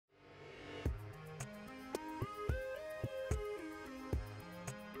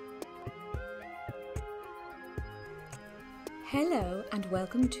Hello and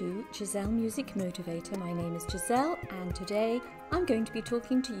welcome to Giselle Music Motivator. My name is Giselle and today I'm going to be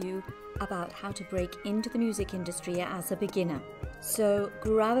talking to you about how to break into the music industry as a beginner. So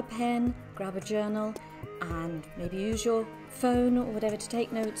grab a pen, grab a journal and maybe use your phone or whatever to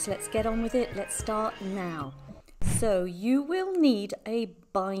take notes. Let's get on with it. Let's start now. So you will need a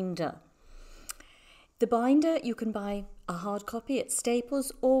binder. The binder, you can buy a hard copy at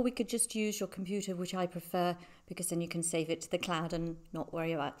Staples, or we could just use your computer, which I prefer because then you can save it to the cloud and not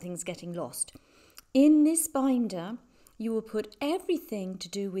worry about things getting lost. In this binder, you will put everything to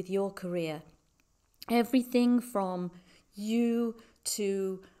do with your career. Everything from you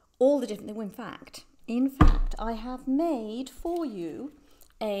to all the different things. In fact, I have made for you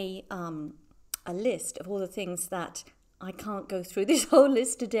a list of all the things that I can't go through this whole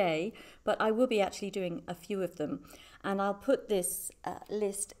list today, but I will be actually doing a few of them. And I'll put this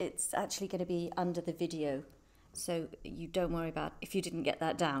list, it's actually going to be under the video. So you don't worry about if you didn't get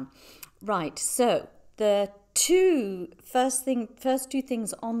that down. Right, so the first two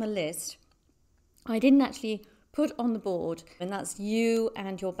things on the list, I didn't actually put on the board, and that's you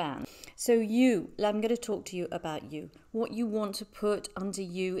and your band. So I'm going to talk to you about you. What you want to put under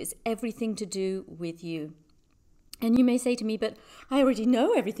you is everything to do with you. And you may say to me, but I already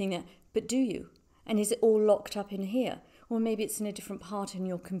know everything there. But do you? And is it all locked up in here? Or maybe it's in a different part in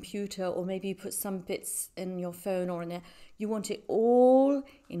your computer, or maybe you put some bits in your phone or in there. You want it all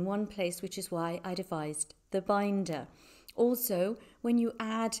in one place, which is why I devised the binder. Also, when you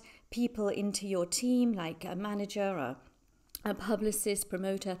add people into your team, like a manager, a publicist,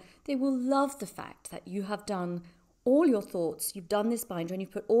 promoter, they will love the fact that you have done all your thoughts. You've done this binder and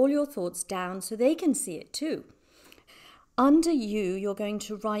you've put all your thoughts down so they can see it too. Under you, you're going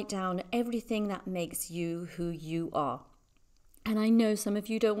to write down everything that makes you who you are. And I know some of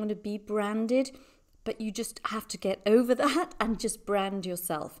you don't want to be branded, but you just have to get over that and just brand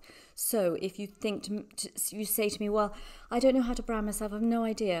yourself. So if you you say to me, well, I don't know how to brand myself, I have no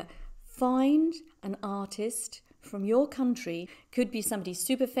idea. Find an artist from your country. Could be somebody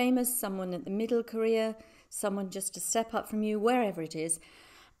super famous, someone at the middle career, someone just a step up from you, wherever it is,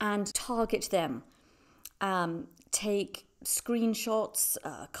 and target them. Take screenshots,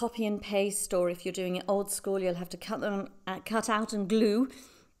 copy and paste, or if you're doing it old school, you'll have to cut out and glue.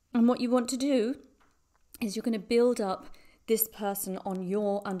 And what you want to do is you're going to build up this person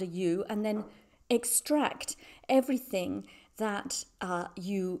under you, and then extract everything that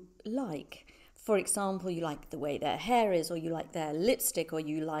you like. For example, you like the way their hair is, or you like their lipstick, or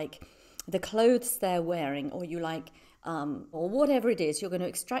you like the clothes they're wearing, or you like or whatever it is. You're going to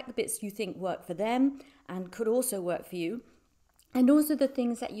extract the bits you think work for them and could also work for you, and also the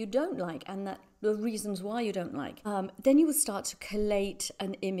things that you don't like and that the reasons why you don't like. Then you will start to collate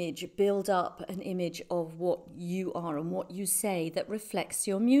an image, build up an image of what you are and what you say that reflects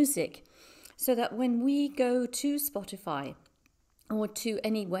your music, so that when we go to Spotify or to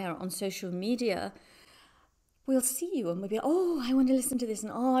anywhere on social media, we'll see you and we'll be, oh, I want to listen to this,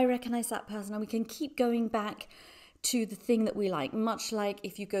 and oh, I recognize that person, and we can keep going back to the thing that we like. Much like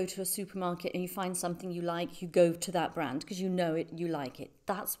if you go to a supermarket and you find something you like, you go to that brand because you know it, you like it.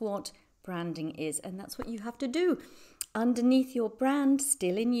 That's what branding is, and that's what you have to do. Underneath your brand,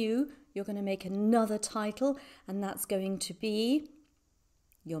 still in you, you're going to make another title, and that's going to be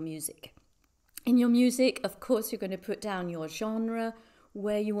your music. In your music, of course, you're going to put down your genre,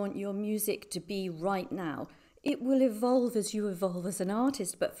 where you want your music to be right now. It will evolve as you evolve as an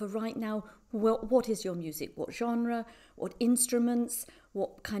artist, but for right now, what is your music? What genre? What instruments?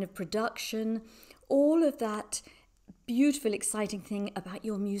 What kind of production? All of that beautiful, exciting thing about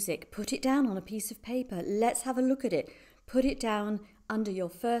your music. Put it down on a piece of paper. Let's have a look at it. Put it down under your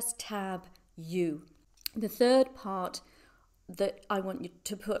first tab, you. The third part that I want you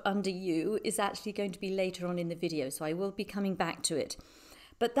to put under you is actually going to be later on in the video, so I will be coming back to it.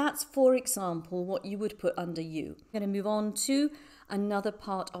 But that's, for example, what you would put under you. I'm going to move on to another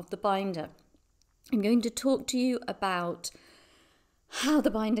part of the binder. I'm going to talk to you about how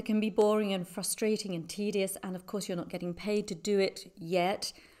the binder can be boring and frustrating and tedious, and of course you're not getting paid to do it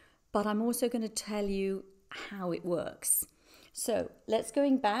yet, but I'm also going to tell you how it works. So let's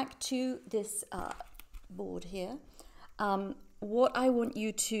going back to this board here. What I want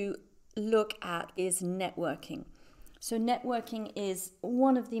you to look at is networking. So networking is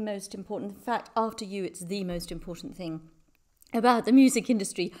one of the most important, in fact, after you, it's the most important thing about the music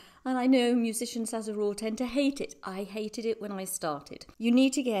industry. And I know musicians as a rule tend to hate it. I hated it when I started. You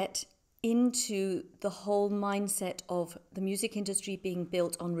need to get into the whole mindset of the music industry being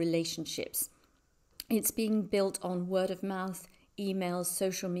built on relationships. It's being built on word of mouth, emails,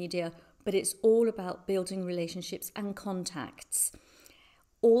 social media, but it's all about building relationships and contacts.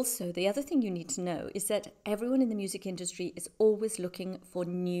 Also, the other thing you need to know is that everyone in the music industry is always looking for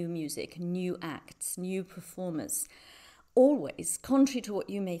new music, new acts, new performers. Always, contrary to what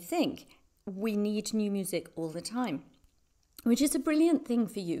you may think, we need new music all the time, which is a brilliant thing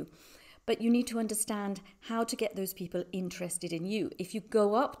for you. But you need to understand how to get those people interested in you. If you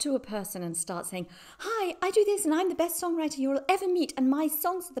go up to a person and start saying, "Hi, I do this and I'm the best songwriter you'll ever meet and my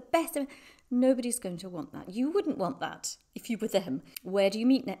songs are the best," nobody's going to want that. You wouldn't want that if you were them. Where do you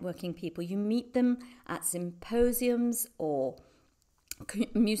meet networking people? You meet them at symposiums or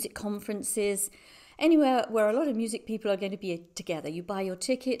music conferences, anywhere where a lot of music people are going to be together. You buy your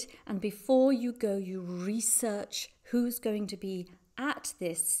ticket, and before you go, you research who's going to be at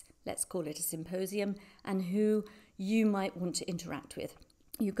this, let's call it a symposium, and who you might want to interact with.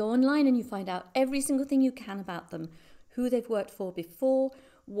 You go online and you find out every single thing you can about them, who they've worked for before,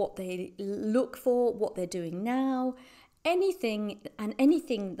 what they look for, what they're doing now, anything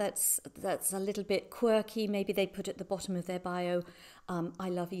that's a little bit quirky. Maybe they put at the bottom of their bio, "I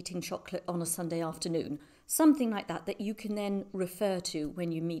love eating chocolate on a Sunday afternoon," something like that you can then refer to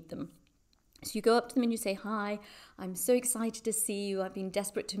when you meet them. So you go up to them and you say, "Hi, I'm so excited to see you. I've been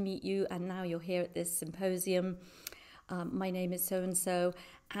desperate to meet you, and now you're here at this symposium. My name is so-and-so,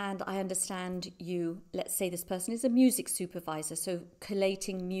 and I understand you," let's say this person is a music supervisor, so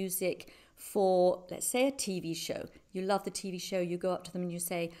collating music for, let's say, a TV show. You love the TV show. You go up to them and you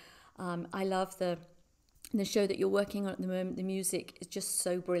say, "I love the show that you're working on at the moment. The music is just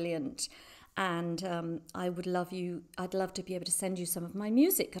so brilliant. And I'd love to be able to send you some of my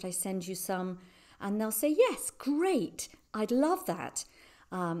music. Could I send you some?" And they'll say, "Yes, great. I'd love that."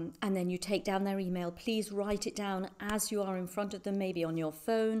 And then you take down their email. Please write it down as you are in front of them, maybe on your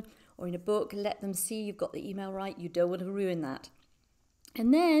phone or in a book. Let them see you've got the email right. You don't want to ruin that.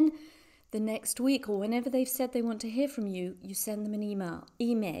 And then the next week, or whenever they've said they want to hear from you, you send them an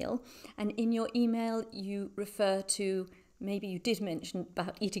email. And in your email, you refer to, maybe you did mention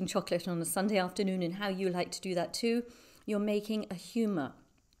about eating chocolate on a Sunday afternoon and how you like to do that too. You're making a humour.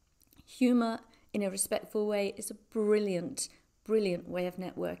 Humour in a respectful way is a brilliant way of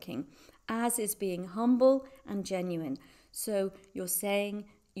networking, as is being humble and genuine. So you're saying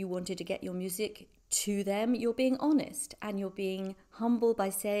you wanted to get your music to them. You're being honest and you're being humble by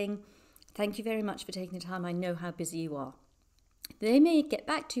saying, "Thank you very much for taking the time. I know how busy you are." They may get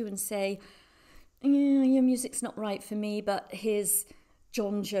back to you and say, "Your music's not right for me, but here's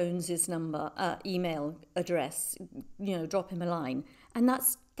John Jones's number, email address, drop him a line." And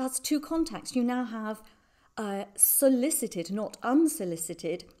that's two contacts. You now have solicited, not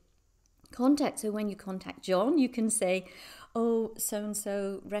unsolicited contact. So when you contact John, you can say, "Oh,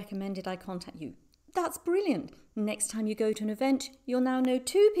 so-and-so recommended I contact you." That's brilliant. Next time you go to an event, you'll now know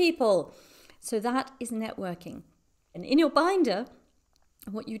two people. So that is networking. And in your binder,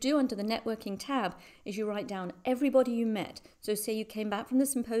 what you do under the networking tab is you write down everybody you met. So say you came back from the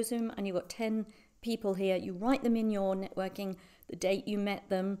symposium and you've got 10 people here. You write them in your networking, the date you met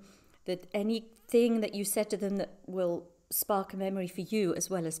them, that anything that you said to them that will spark a memory for you as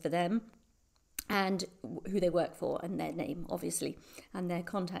well as for them, and who they work for, and their name, obviously, and their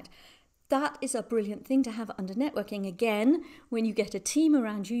contact. That is a brilliant thing to have under networking. Again, when you get a team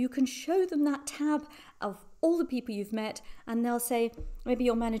around you, you can show them that tab of all the people you've met, and they'll say, maybe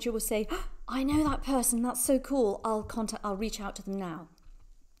your manager will say, "Oh, I know that person, that's so cool, I'll reach out to them now."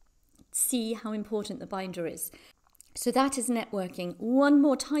 See how important the binder is. So that is networking. One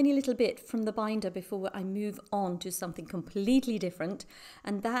more tiny little bit from the binder before I move on to something completely different,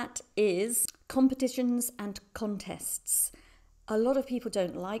 and that is competitions and contests. A lot of people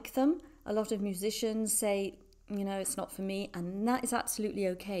don't like them. A lot of musicians say, it's not for me, and that is absolutely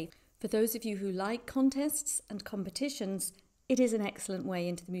okay. For those of you who like contests and competitions, it is an excellent way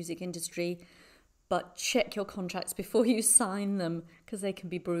into the music industry, but check your contracts before you sign them because they can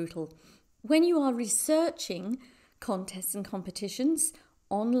be brutal. When you are researching contests and competitions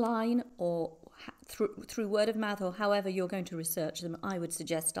online or through word of mouth, or however you're going to research them, I would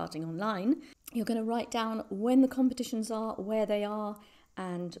suggest starting online. You're going to write down when the competitions are, where they are,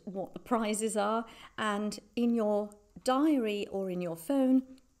 and what the prizes are. And in your diary or in your phone,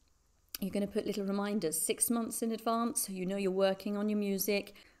 you're going to put little reminders 6 months in advance so you know you're working on your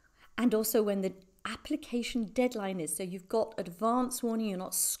music, and also when the application deadline is, so you've got advance warning, you're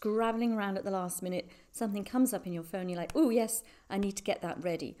not scrabbling around at the last minute. Something comes up in your phone, you're like, "Oh yes, I need to get that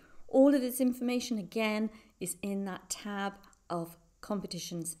ready." All of this information again is in that tab of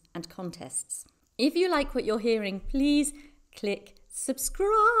competitions and contests. If you like what you're hearing, please click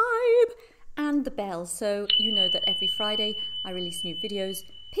subscribe and the bell so you know that every Friday I release new videos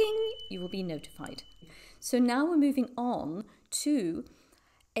ping, you will be notified. So now we're moving on to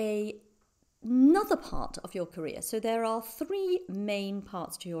another part of your career. So there are three main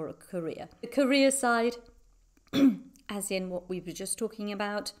parts to your career. The career side, as in what we were just talking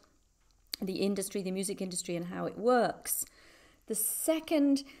about, the industry, the music industry, and how it works. The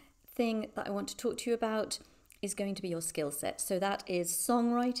second thing that I want to talk to you about is going to be your skill set. So that is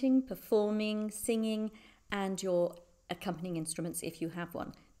songwriting, performing, singing, and your accompanying instruments if you have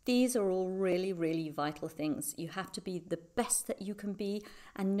one. These are all really, really vital things. You have to be the best that you can be.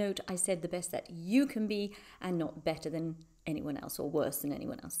 And note, I said the best that you can be and not better than anyone else or worse than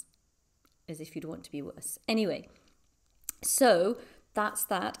anyone else, as if you'd want to be worse. Anyway, so that's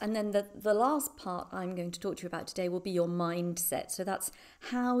that. And then the last part I'm going to talk to you about today will be your mindset. So that's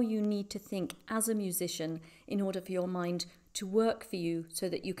how you need to think as a musician in order for your mind to work for you so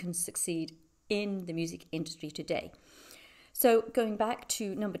that you can succeed in the music industry today. So going back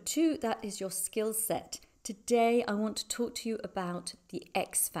to number 2, that is your skill set. Today I want to talk to you about the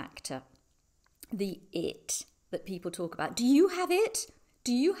X factor, the it that people talk about. Do you have it?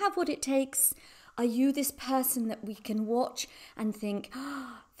 Do you have what it takes? Are you this person that we can watch and think,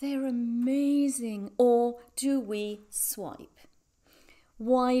 oh, they're amazing? Or do we swipe?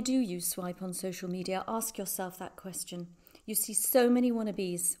 Why do you swipe on social media? Ask yourself that question. You see so many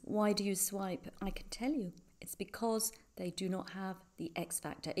wannabes. Why do you swipe? I can tell you. It's because they do not have the X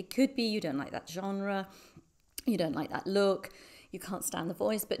factor. It could be you don't like that genre, you don't like that look, you can't stand the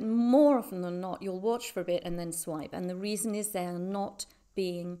voice, but more often than not, you'll watch for a bit and then swipe. And the reason is they're not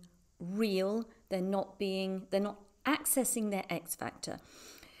being real. They're not accessing their X factor.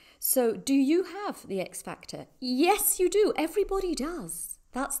 So do you have the X factor? Yes, you do. Everybody does.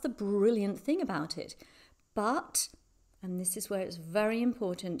 That's the brilliant thing about it. But, and this is where it's very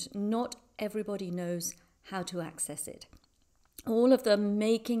important, not everybody knows how to access it. All of the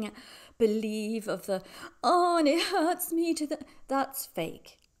making believe of the, oh, and it hurts me to that's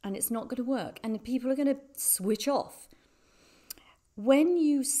fake. And it's not going to work. And people are going to switch off. When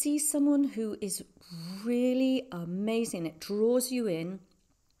you see someone who is really amazing, it draws you in,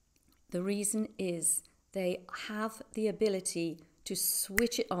 the reason is they have the ability to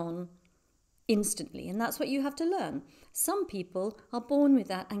switch it on instantly. And that's what you have to learn. Some people are born with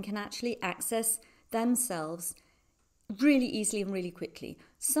that and can actually access themselves really easily and really quickly.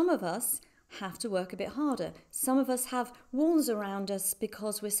 Some of us have to work a bit harder. Some of us have walls around us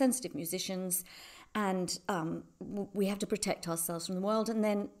because we're sensitive musicians and we have to protect ourselves from the world and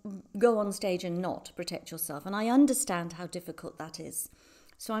then go on stage and not protect yourself. And I understand how difficult that is.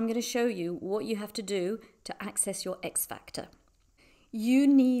 So I'm going to show you what you have to do to access your X factor. You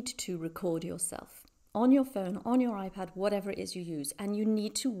need to record yourself on your phone, on your iPad, whatever it is you use, and you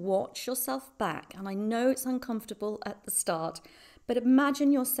need to watch yourself back. And I know it's uncomfortable at the start, but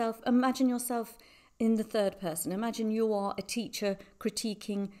imagine yourself in the third person. Imagine you are a teacher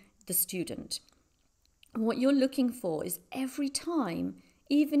critiquing the student. What you're looking for is every time,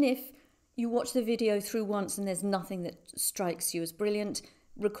 even if you watch the video through once and there's nothing that strikes you as brilliant,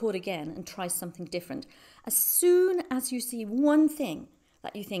 record again and try something different. As soon as you see one thing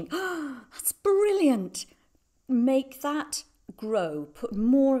that you think, oh, that's brilliant, make that grow. Put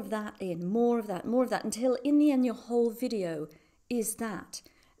more of that in, more of that, until in the end your whole video is that.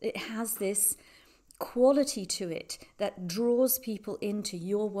 It has this quality to it that draws people into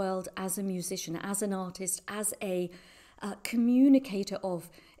your world as a musician, as an artist, as a communicator of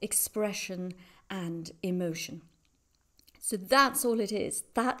expression and emotion. So that's all it is.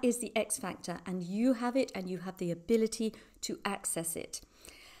 That is the X factor, and you have it and you have the ability to access it.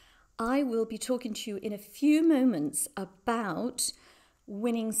 I will be talking to you in a few moments about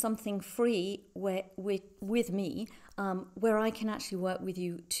winning something free with me, where I can actually work with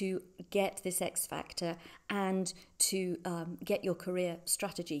you to get this X factor and to get your career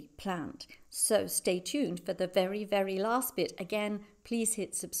strategy planned. So stay tuned for the very, very last bit. Again, please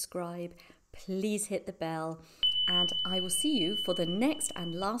hit subscribe, please hit the bell, and I will see you for the next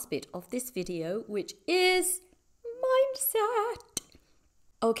and last bit of this video, which is mindset.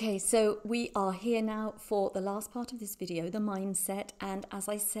 Okay, so we are here now for the last part of this video, the mindset. And as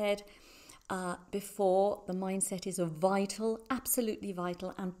I said before, the mindset is a vital, absolutely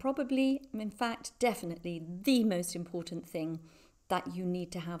vital, and probably, in fact, definitely the most important thing that you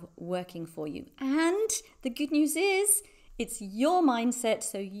need to have working for you. And the good news is, it's your mindset,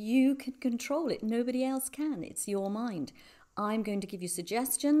 so you can control it. Nobody else can. It's your mind. I'm going to give you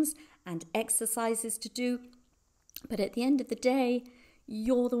suggestions and exercises to do, but at the end of the day,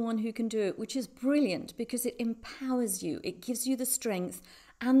 you're the one who can do it, which is brilliant because it empowers you. It gives you the strength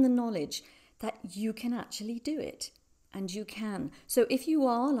and the knowledge that you can actually do it. and you can. So if you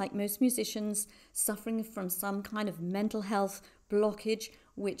are, like most musicians, suffering from some kind of mental health blockage,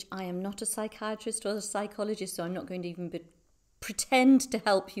 which I am not a psychiatrist or a psychologist, so I'm not going to even pretend to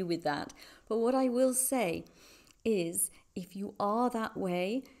help you with that. But what I will say is, if you are that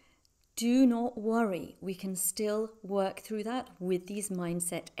way, do not worry. We can still work through that with these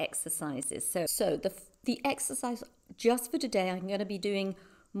mindset exercises. So the exercise just for today, I'm going to be doing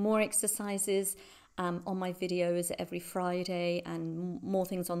more exercises on my videos every Friday and more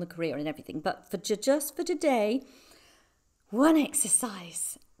things on the career and everything. But just for today, one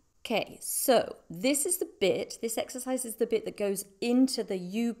exercise. Okay, so this exercise is the bit that goes into the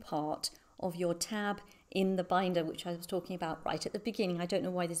U part of your tab in the binder, which I was talking about right at the beginning. I don't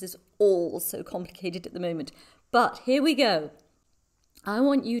know why this is all so complicated at the moment, but here we go. I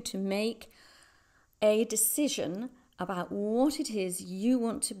want you to make a decision about what it is you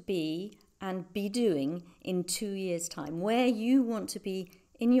want to be and be doing in 2 years' time, where you want to be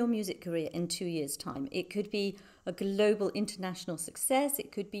in your music career in 2 years' time. It could be a global international success.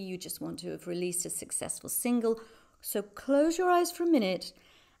 It could be you just want to have released a successful single. So close your eyes for a minute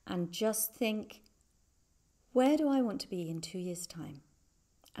and just think, where do I want to be in 2 years' time?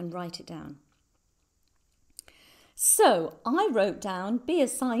 And write it down. So I wrote down, be a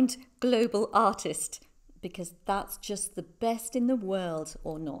signed global artist, because that's just the best in the world,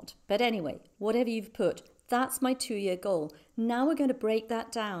 or not. But anyway, whatever you've put, that's my 2-year goal. Now we're going to break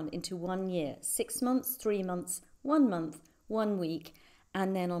that down into 1 year, 6 months, 3 months, 1 month, 1 week,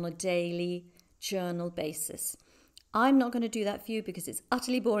 and then on a daily journal basis. I'm not going to do that for you because it's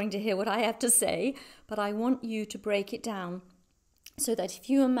utterly boring to hear what I have to say, but I want you to break it down so that if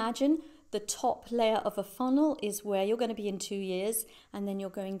you imagine the top layer of a funnel is where you're going to be in 2 years, and then you're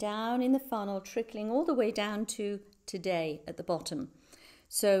going down in the funnel, trickling all the way down to today at the bottom.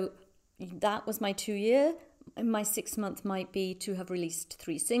 So that was my 2 year. My 6 month might be to have released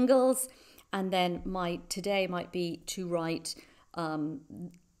 3 singles, and then my today might be to write,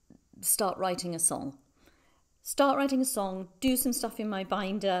 start writing a song. Start writing a song, do some stuff in my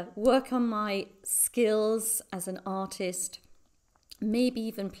binder, work on my skills as an artist, maybe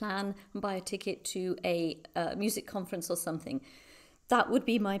even plan and buy a ticket to a music conference or something. That would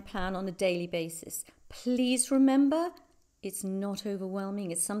be my plan on a daily basis. Please remember, it's not overwhelming.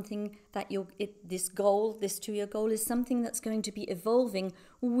 It's something that this 2-year goal is something that's going to be evolving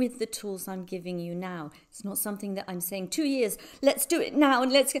with the tools I'm giving you now. It's not something that I'm saying 2 years, let's do it now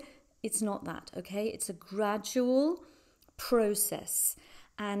and let's go. It's not that, okay? It's a gradual process.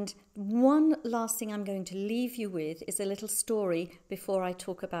 And one last thing I'm going to leave you with is a little story before I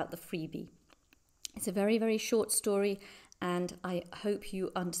talk about the freebie. It's a very, very short story, and I hope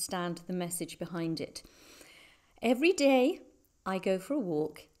you understand the message behind it. Every day I go for a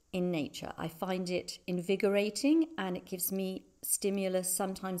walk in nature. I find it invigorating, and it gives me stimulus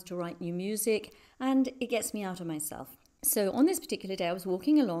sometimes to write new music, and it gets me out of myself. So on this particular day, I was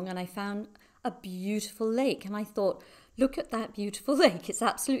walking along and I found a beautiful lake, and I thought, look at that beautiful lake. It's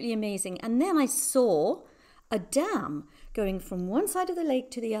absolutely amazing. And then I saw a dam going from one side of the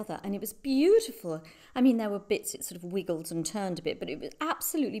lake to the other, and it was beautiful. I mean, there were bits, it sort of wiggled and turned a bit, but it was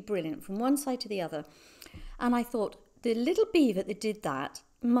absolutely brilliant from one side to the other. And I thought, the little beaver that did that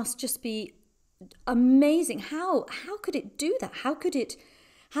must just be amazing. How could it do that? How could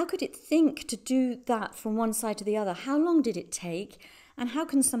it think to do that from one side to the other? How long did it take? And how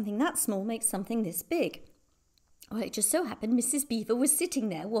can something that small make something this big? Well, it just so happened Mrs. Beaver was sitting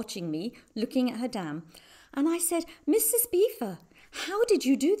there watching me, looking at her dam. And I said, Mrs. Beaver, how did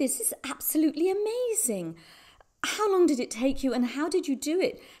you do this? This is absolutely amazing. How long did it take you and how did you do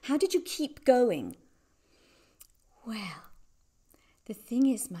it? How did you keep going? Well, the thing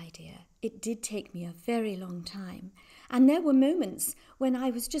is, my dear, it did take me a very long time. And there were moments when I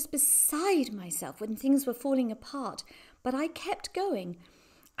was just beside myself, when things were falling apart. But I kept going.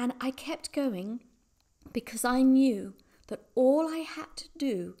 And I kept going because I knew that all I had to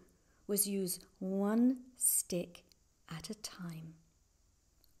do was use one stick at a time.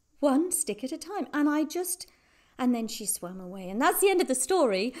 One stick at a time. And then she swam away. And that's the end of the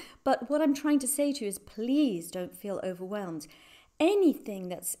story. But what I'm trying to say to you is, please don't feel overwhelmed. Anything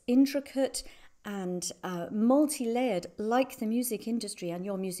that's intricate and multi-layered, like the music industry and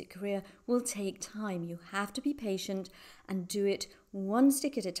your music career, will take time. You have to be patient and do it one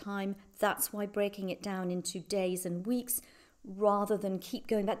stick at a time. That's why breaking it down into days and weeks rather than keep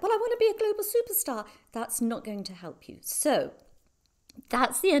going back, well, I want to be a global superstar. That's not going to help you. So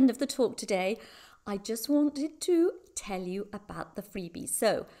that's the end of the talk today. I just wanted to tell you about the freebie.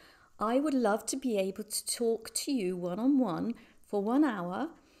 So I would love to be able to talk to you one-on-one for 1 hour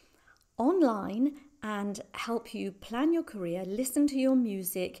online and help you plan your career, listen to your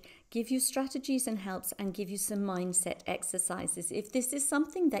music, give you strategies and helps, and give you some mindset exercises. If this is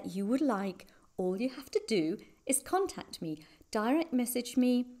something that you would like, all you have to do is contact me. Direct message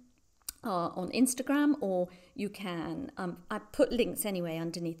me on Instagram, or you can, I put links anyway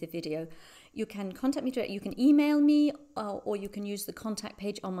underneath the video. You can contact me directly, you can email me, or you can use the contact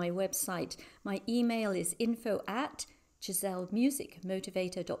page on my website. My email is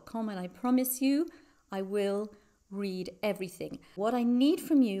info@gisellemusicmotivator.com, and I promise you, I will read everything. What I need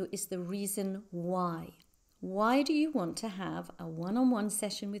from you is the reason why. Why do you want to have a one-on-one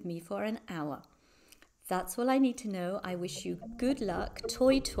session with me for an hour? That's all I need to know. I wish you good luck,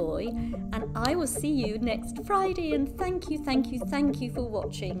 toy, and I will see you next Friday. And thank you for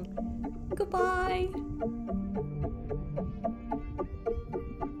watching. Goodbye.